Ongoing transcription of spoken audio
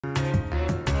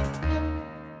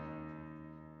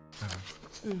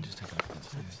Just take a look at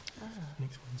this.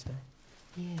 Next Wednesday.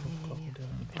 Yeah.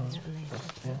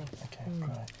 Okay,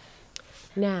 great.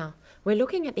 Now, we're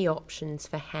looking at the options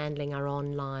for handling our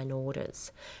online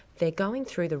orders. They're going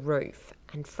through the roof,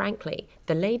 and frankly,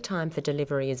 the lead time for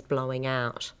delivery is blowing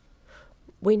out.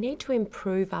 We need to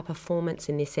improve our performance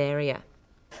in this area.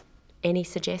 Any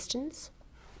suggestions?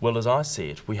 Well, as I see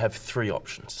it, we have three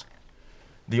options.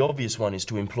 The obvious one is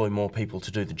to employ more people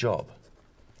to do the job.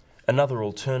 Another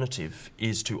alternative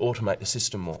is to automate the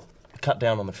system more, cut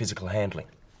down on the physical handling.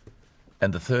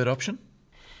 And the third option?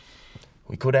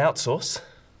 We could outsource.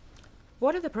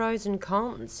 What are the pros and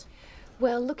cons?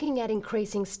 Well, looking at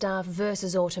increasing staff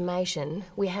versus automation,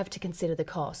 we have to consider the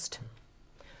cost.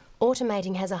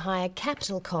 Automating has a higher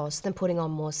capital cost than putting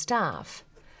on more staff.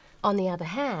 On the other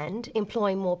hand,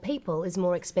 employing more people is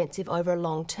more expensive over a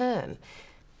long term.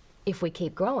 If we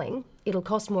keep growing, it'll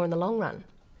cost more in the long run.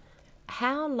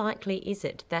 How likely is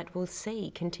it that we'll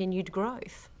see continued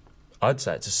growth? I'd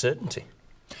say it's a certainty.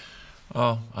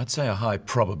 Oh, I'd say a high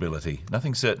probability.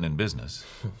 Nothing certain in business.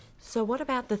 So what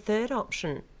about the third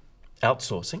option?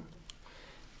 Outsourcing.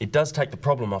 It does take the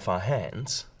problem off our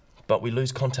hands, but we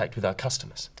lose contact with our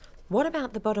customers. What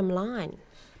about the bottom line?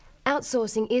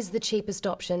 Outsourcing is the cheapest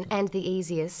option and the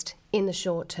easiest in the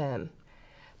short term.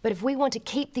 But if we want to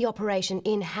keep the operation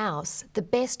in-house, the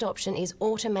best option is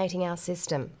automating our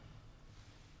system.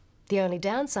 The only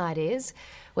downside is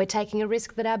we're taking a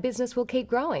risk that our business will keep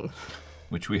growing.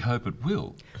 Which we hope it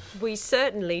will. We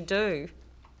certainly do.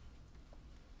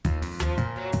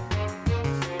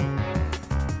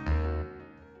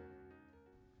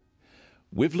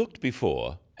 We've looked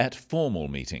before at formal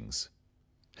meetings.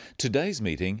 Today's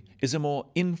meeting is a more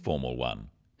informal one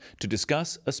to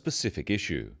discuss a specific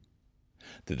issue.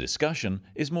 The discussion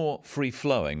is more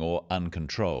free-flowing or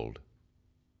uncontrolled.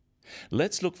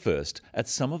 Let's look first at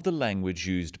some of the language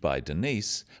used by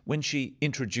Denise when she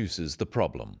introduces the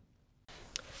problem.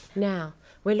 Now,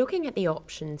 we're looking at the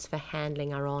options for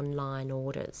handling our online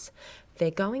orders. They're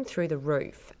going through the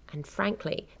roof, and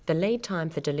frankly, the lead time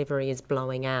for delivery is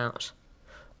blowing out.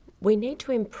 We need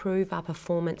to improve our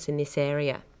performance in this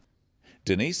area.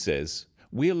 Denise says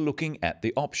we're looking at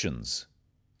the options.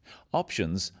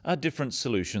 Options are different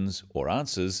solutions or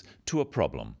answers to a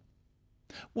problem.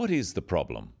 What is the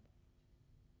problem?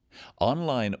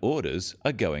 Online orders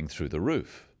are going through the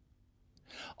roof.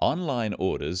 Online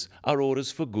orders are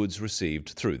orders for goods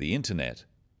received through the internet.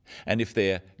 And if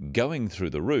they're going through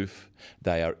the roof,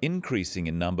 they are increasing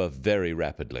in number very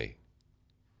rapidly.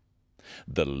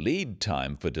 The lead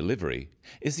time for delivery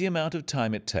is the amount of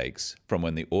time it takes from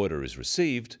when the order is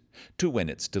received to when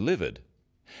it's delivered.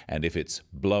 And if it's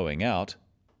blowing out,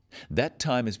 that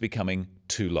time is becoming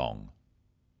too long.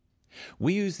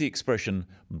 We use the expression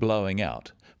blowing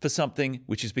out for something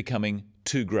which is becoming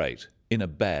too great in a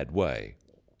bad way.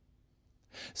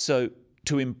 So,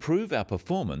 to improve our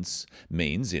performance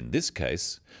means, in this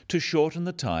case, to shorten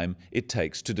the time it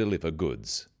takes to deliver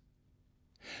goods.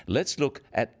 Let's look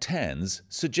at Tan's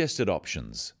suggested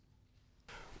options.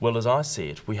 Well, as I see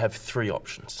it, we have three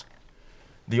options.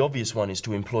 The obvious one is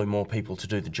to employ more people to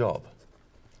do the job.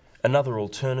 Another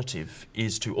alternative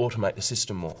is to automate the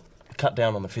system more, cut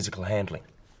down on the physical handling.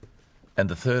 And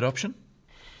the third option?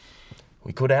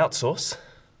 We could outsource.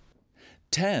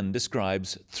 Tan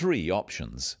describes three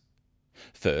options.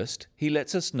 First, he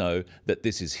lets us know that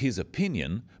this is his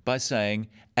opinion by saying,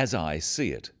 "as I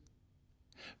see it."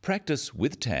 Practice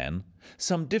with Tan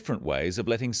some different ways of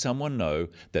letting someone know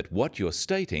that what you're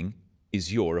stating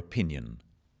is your opinion.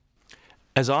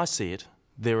 As I see it,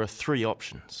 there are three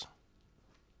options.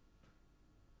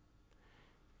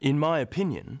 In my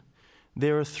opinion,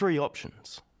 there are three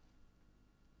options.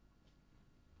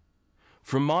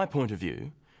 From my point of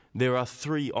view, there are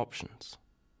three options.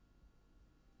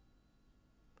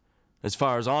 As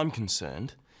far as I'm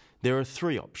concerned, there are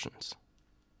three options.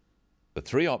 The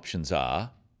three options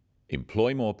are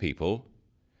employ more people,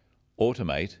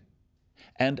 automate,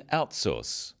 and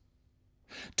outsource.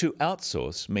 To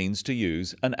outsource means to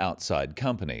use an outside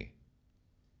company.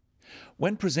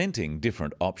 When presenting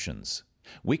different options,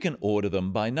 we can order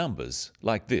them by numbers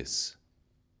like this.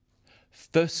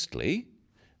 Firstly,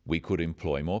 we could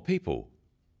employ more people.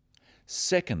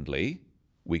 Secondly,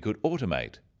 we could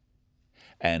automate.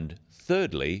 And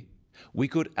thirdly, we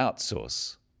could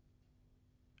outsource.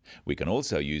 We can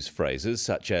also use phrases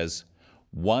such as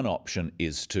one option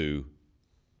is to,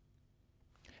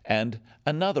 and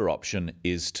another option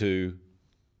is to.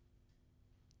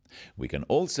 We can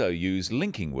also use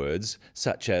linking words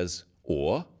such as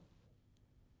or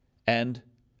and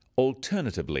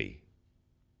alternatively.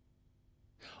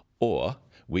 Or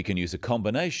we can use a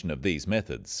combination of these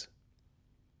methods.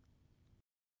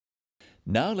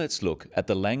 Now let's look at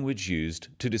the language used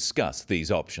to discuss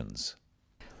these options.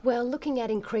 Well, looking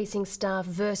at increasing staff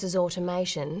versus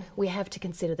automation, we have to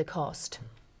consider the cost.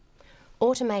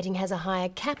 Automating has a higher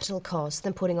capital cost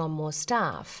than putting on more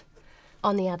staff.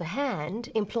 On the other hand,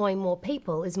 employing more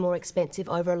people is more expensive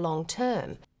over a long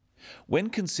term.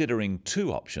 When considering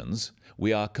two options,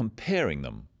 we are comparing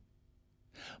them.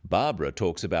 Barbara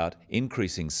talks about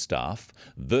increasing staff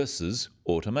versus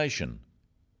automation.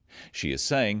 She is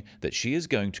saying that she is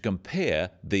going to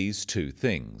compare these two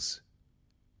things.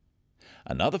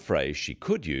 Another phrase she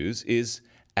could use is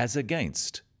as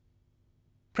against.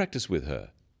 Practice with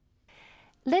her.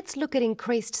 Let's look at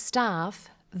increased staff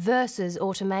versus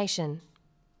automation.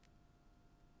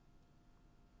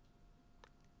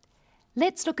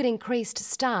 Let's look at increased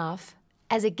staff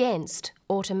as against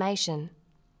automation.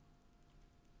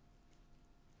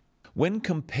 When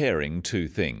comparing two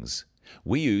things,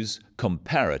 we use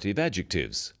comparative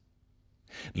adjectives.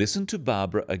 Listen to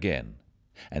Barbara again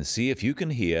and see if you can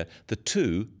hear the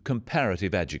two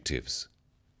comparative adjectives.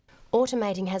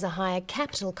 Automating has a higher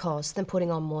capital cost than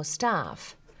putting on more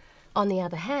staff. On the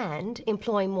other hand,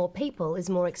 employing more people is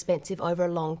more expensive over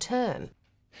a long term.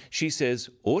 She says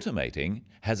automating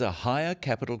has a higher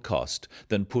capital cost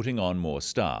than putting on more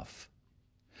staff.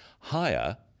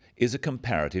 Higher is a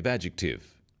comparative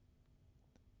adjective.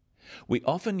 We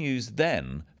often use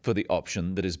than for the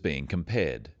option that is being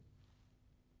compared.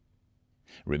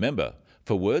 Remember,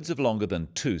 for words of longer than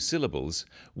 2 syllables,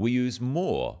 we use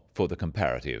more for the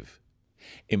comparative.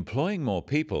 Employing more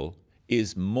people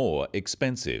is more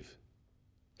expensive.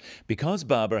 Because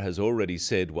Barbara has already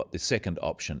said what the second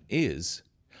option is,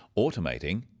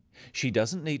 automating, she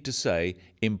doesn't need to say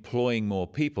employing more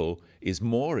people is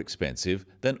more expensive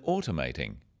than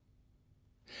automating.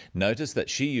 Notice that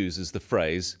she uses the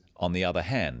phrase on the other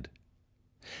hand.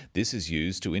 This is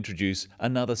used to introduce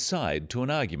another side to an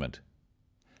argument.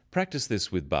 Practice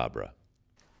this with Barbara.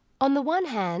 On the one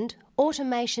hand,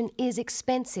 automation is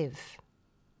expensive.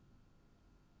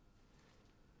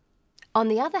 On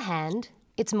the other hand,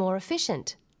 it's more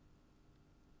efficient.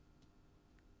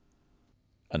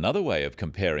 Another way of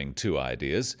comparing two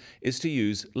ideas is to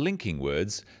use linking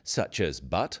words such as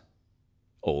but,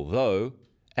 although,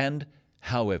 and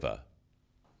however.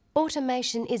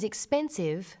 Automation is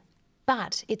expensive,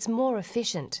 but it's more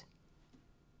efficient.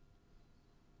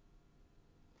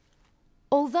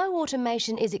 Although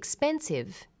automation is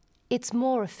expensive, it's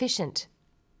more efficient.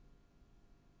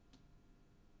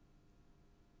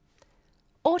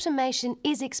 Automation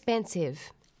is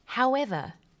expensive,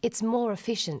 however, it's more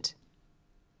efficient.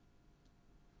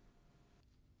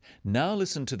 Now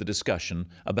listen to the discussion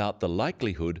about the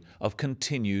likelihood of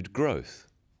continued growth.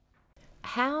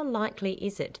 How likely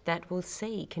is it that we'll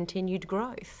see continued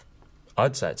growth?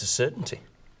 I'd say it's a certainty.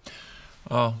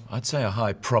 Oh, I'd say a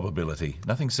high probability.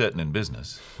 Nothing certain in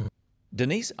business.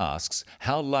 Denise asks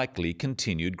how likely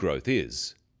continued growth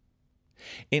is.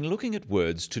 In looking at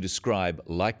words to describe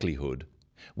likelihood,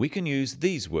 we can use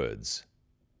these words: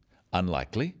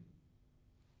 unlikely,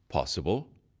 possible,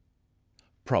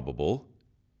 probable,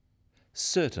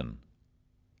 certain.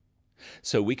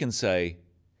 So we can say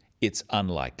it's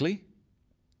unlikely,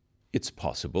 it's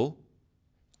possible,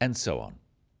 and so on.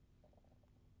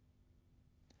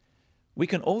 We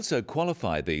can also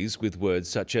qualify these with words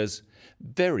such as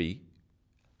very,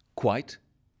 quite,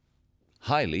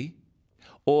 highly,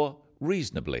 or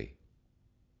reasonably.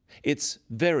 It's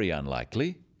very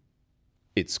unlikely,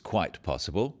 it's quite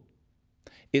possible,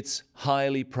 it's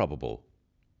highly probable,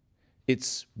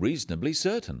 it's reasonably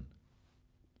certain.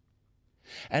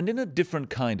 And in a different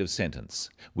kind of sentence,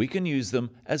 we can use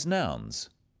them as nouns.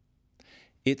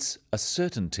 It's a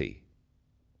certainty,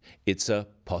 it's a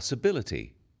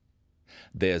possibility,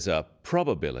 there's a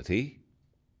probability,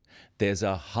 there's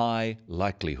a high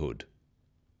likelihood.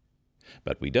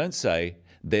 But we don't say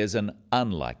there's an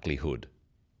unlikelihood.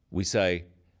 We say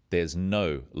there's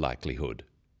no likelihood.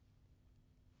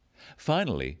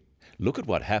 Finally, look at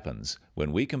what happens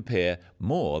when we compare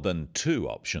more than two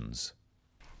options.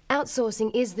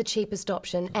 Outsourcing is the cheapest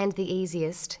option and the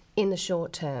easiest in the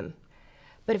short term.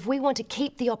 But if we want to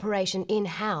keep the operation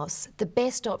in-house, the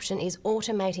best option is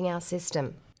automating our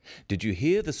system. Did you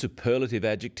hear the superlative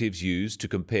adjectives used to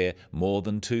compare more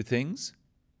than two things?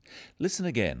 Listen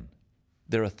again.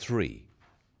 There are 3.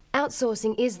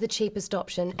 Outsourcing is the cheapest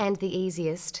option and the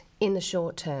easiest in the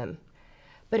short term.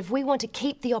 But if we want to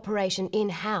keep the operation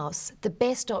in-house, the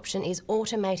best option is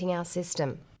automating our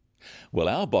system. Well,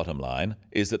 our bottom line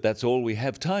is that that's all we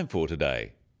have time for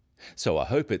today. So I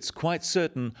hope it's quite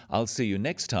certain I'll see you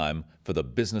next time for the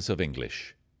Business of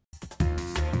English.